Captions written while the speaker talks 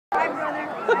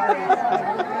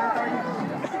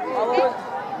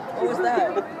What was that?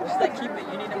 She's like, keep it.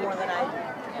 You need it more than I do.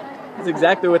 That's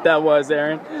exactly what that was,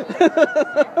 Aaron.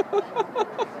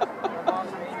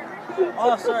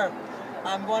 Oh, sir.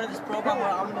 I'm going to this program where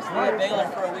I'm going to stay at Baylor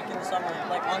for a week in the summer.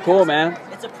 Like on Cool, campus.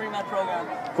 man. It's a pre-med program.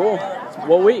 Cool.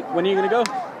 What week? When are you going to go?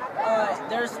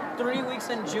 There's 3 weeks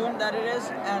in June that it is,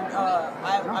 and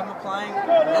I'm applying,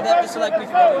 and they have to select me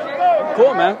for a week.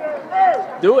 Cool, man.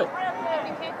 Do it.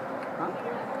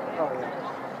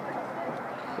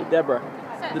 Hey, Deborah,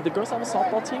 did the girls have a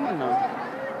softball team or no?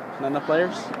 None of the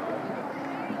players?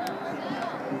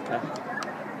 Okay.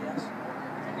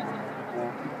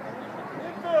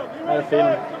 How are you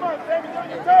feeling?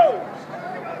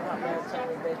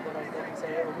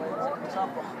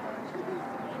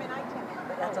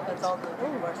 That's all the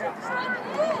worst.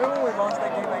 Remember when we lost that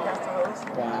game at Castle Hills?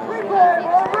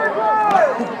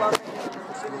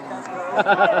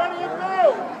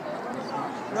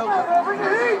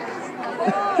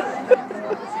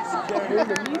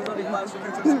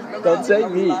 Don't say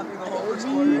me. You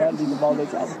gotta leave the ball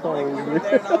that's out of the We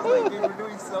were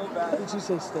doing so bad. Did you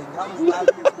say stay?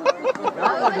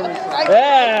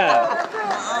 Yeah!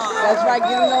 That's right,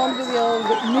 getting on to the old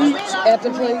meat at the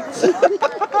plates.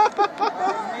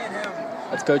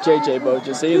 That's Coach AJ, Bo.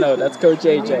 Just so you know, that's Coach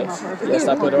AJ. Yes,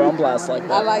 I put her on blast like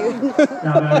that. I like it.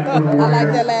 I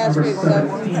like that last week. So.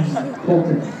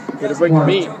 Gonna bring the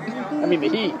meat. I mean the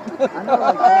heat. Is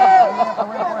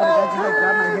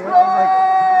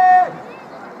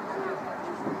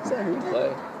that who you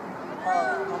play?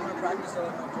 I'm gonna practice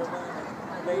dribbling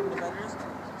and evading defenders.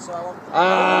 So I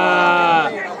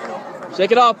won't.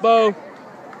 Shake it off, Bo.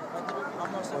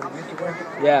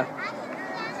 Yeah.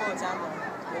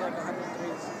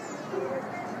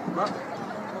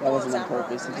 That wasn't on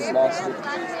purpose. He just lost it.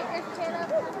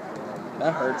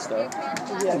 That hurts, though.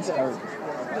 Yeah, it hurts.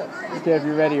 I don't care if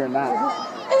you're ready or not.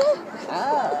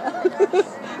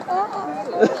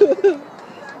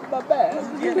 My bad.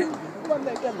 Get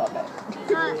my bad.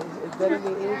 It's better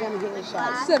than any kind of hitting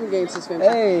shot. 7 games suspension.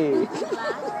 Hey.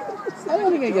 I'm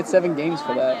only going to get 7 games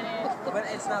for that. But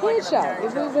it's not like headshot. It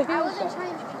was a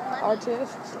headshot.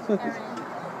 Artist.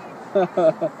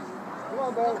 Come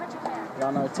on, bro.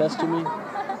 Y'all know what test you mean?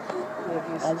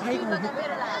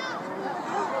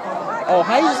 Oh,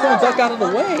 how you just going to duck out of the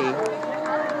way?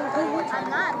 I'm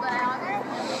not, but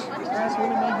That's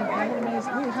really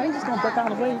amazing. How you just going to duck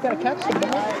out of the way? You got to catch the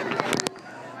ball.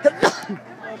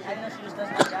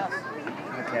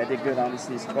 Okay, I did good on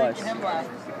these twice.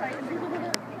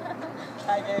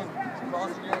 Tie game.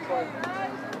 Balls in uniform.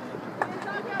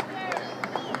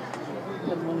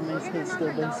 One makes hit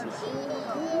still bases.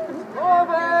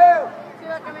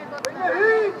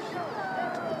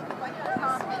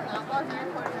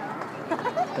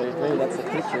 Hey, that's a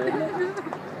picture, isn't it?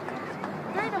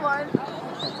 3-1.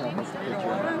 That's a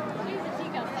picture.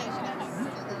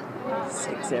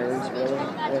 6 errors, really? We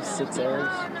have 6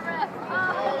 errors.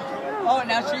 Oh,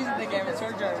 now she's in the game. It's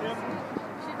her turn.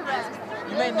 She's the best.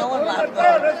 You made no one laugh,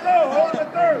 though.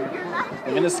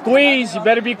 They're gonna squeeze. You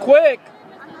better be quick.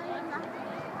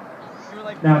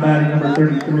 Now batting number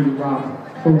 33, Rob.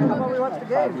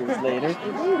 5 years later.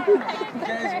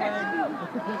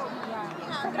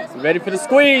 You ready for the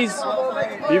squeeze?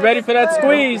 Be ready for that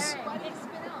squeeze.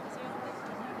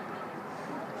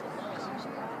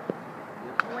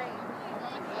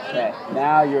 Okay,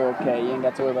 now you're okay. You ain't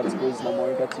got to worry about the squeeze no more.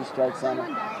 You got 2 strikes on it.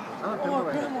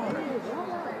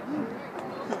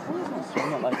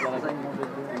 Swing it like that. I don't know what they're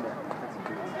doing there.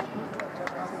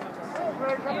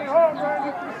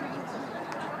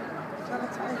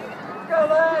 Go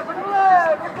left, look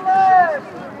alive, look alive.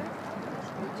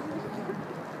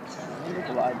 Look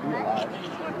alive, be alive.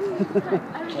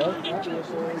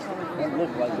 Don't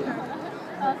look like it.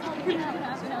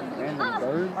 Random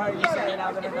bird.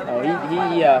 Oh,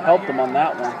 he helped him on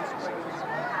that one.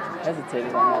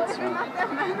 Hesitated on that swing.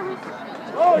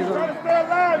 Oh, he's trying to stay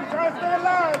alive. He's trying to stay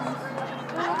alive.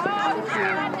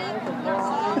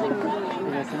 You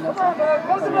missing nothing?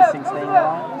 You missing staying alive?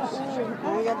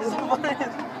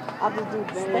 I'll just do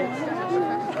dance.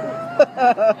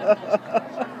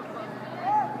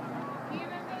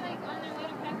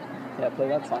 Yeah, play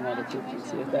that song on the tip and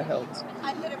see if that helps.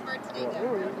 I hit a bird today,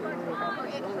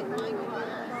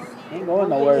 Ain't going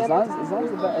nowhere as long as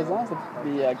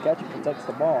the catcher protects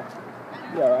the ball.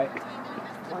 Be all right.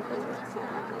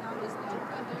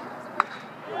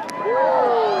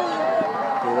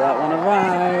 Give that one a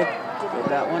ride. Give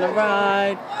that one a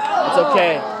ride. It's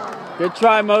okay. Good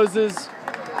try, Moses. It's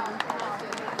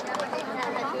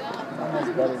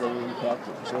almost better than you catch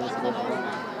it. Sure, it's good.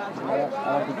 I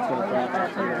don't think it's going to grant that.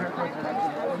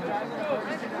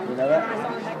 You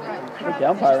think the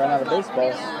umpire ran out of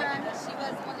baseballs. She was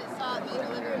the one that saw it being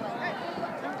delivered.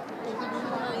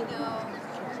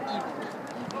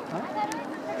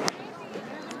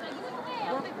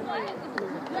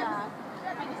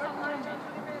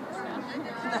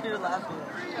 Now you're laughing.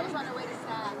 I was on her way to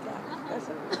staff.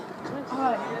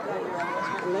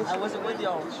 I wasn't with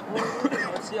y'all.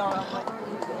 Let's see y'all.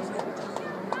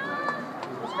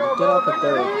 Get out the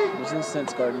third. There's no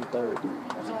sense guarding third.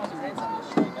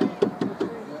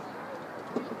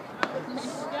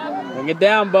 Bring it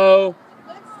down, Bo.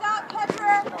 Good stop,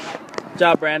 catcher. Good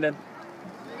job, Brandon.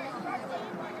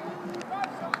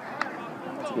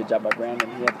 That's a good job by Brandon.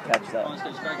 He had to catch that.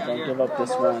 Don't give up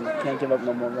this run. Can't give up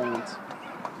no more runs.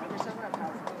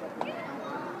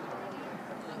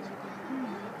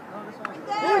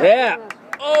 Yeah.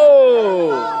 Oh.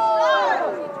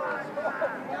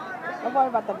 Don't worry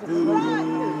about that. Just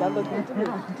that looked into me.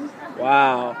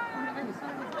 Wow.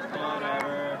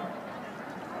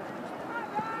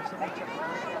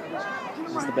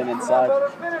 Must have been inside.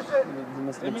 He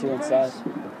must have been too inside.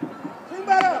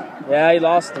 Yeah, he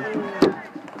lost him.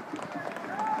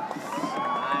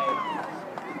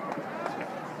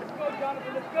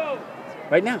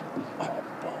 Right now. Oh, if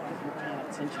you're paying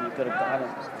attention, you could have got him.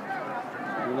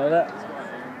 You know that?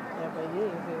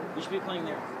 You should be playing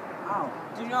there. Oh.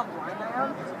 Do you know how blind I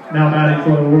am? Now batting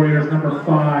for the Warriors, number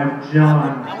 5,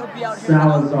 John I would be out here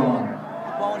Salazar.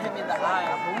 the ball would hit me in the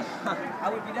eye. I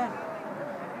would be dead.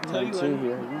 Turn 2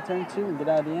 here. You turn 2 and get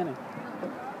out of the inning.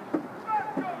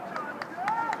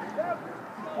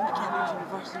 I can't lose in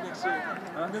varsity next year.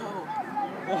 No.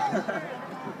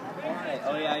 Why?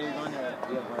 Oh yeah, you're going to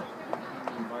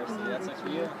varsity. That sucks for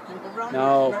you.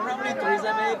 No. Remember how many threes I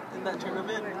made in that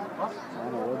tournament? I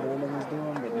don't know what Brandon was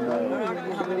doing, but no.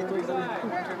 Remember how many threes I made in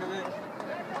that tournament?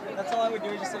 That's all I would do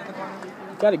is just sit in the corner.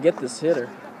 Got to get this hitter.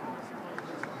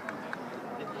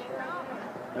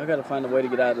 I got to find a way to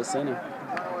get out of this inning.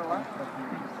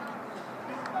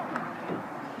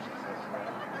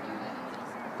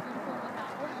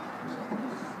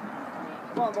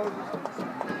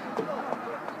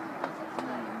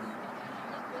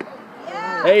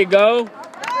 There you go.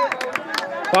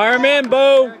 Fire him in,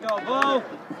 Bo. There you go, Bo.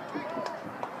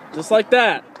 Just like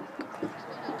that.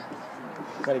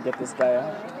 Got to get this guy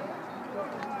out.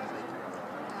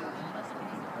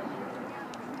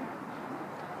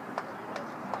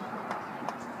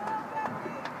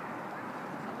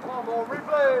 Come on, Bo,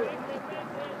 replay.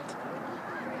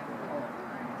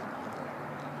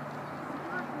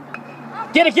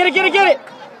 Get it, get it, get it, get it.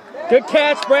 Good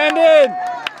catch, Brandon.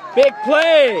 Big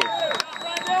play.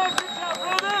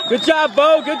 Good job,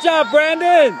 Bo. Good job,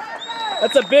 Brandon.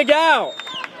 That's a big out.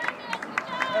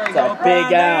 That's a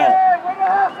big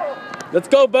out. Let's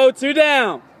go, Bo. 2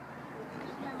 down.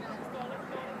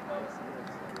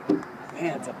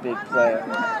 Man, it's a big play.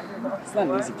 It's not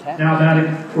an easy catch. Now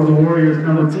batting for the Warriors,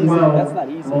 number That's easy. 12, That's not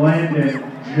easy. Landon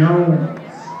Jones.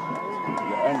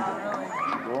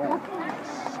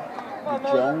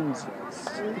 Jones.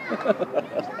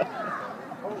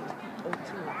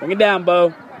 Bring it down,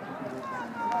 Bo.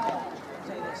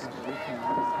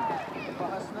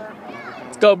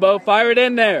 Let's go, Bo. Fire it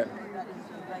in there.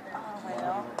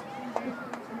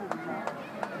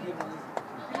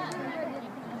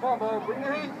 Come on, Bo, bring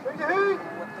the heat, bring the heat.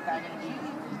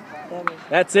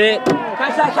 That's it.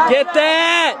 Get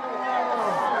that.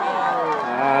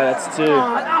 Ah, that's 2.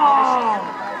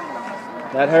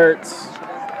 That hurts.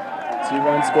 2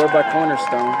 runs scored by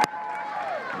Cornerstone.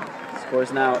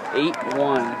 Score's now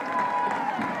 8-1.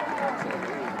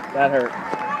 That hurt.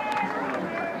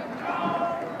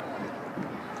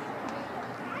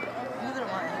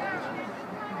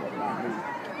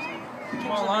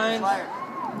 Come on, Lions.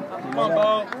 Come on, Bo.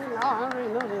 I already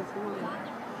know this.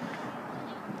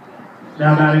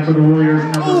 Now batting for the Warriors,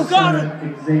 number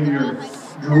 7, Xavier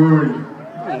Drury. You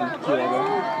didn't get him.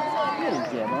 You didn't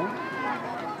get him.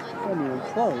 Wasn't even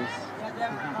close.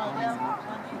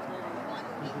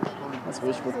 That's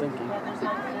wishful thinking. There's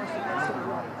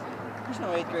no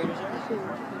 8th graders there.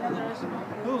 Yeah, there is.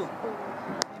 Who?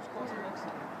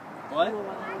 What? I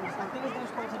think his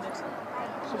name's Colton Dixon.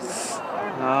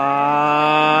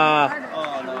 Ah.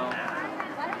 Oh, no.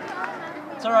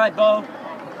 It's alright, Bo.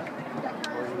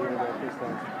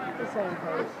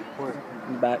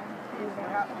 I'm back. What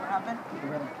happened?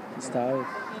 He's tired.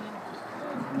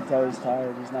 You can tell he's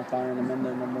tired. He's not firing him in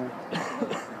there no more.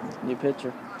 New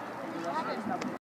pitcher.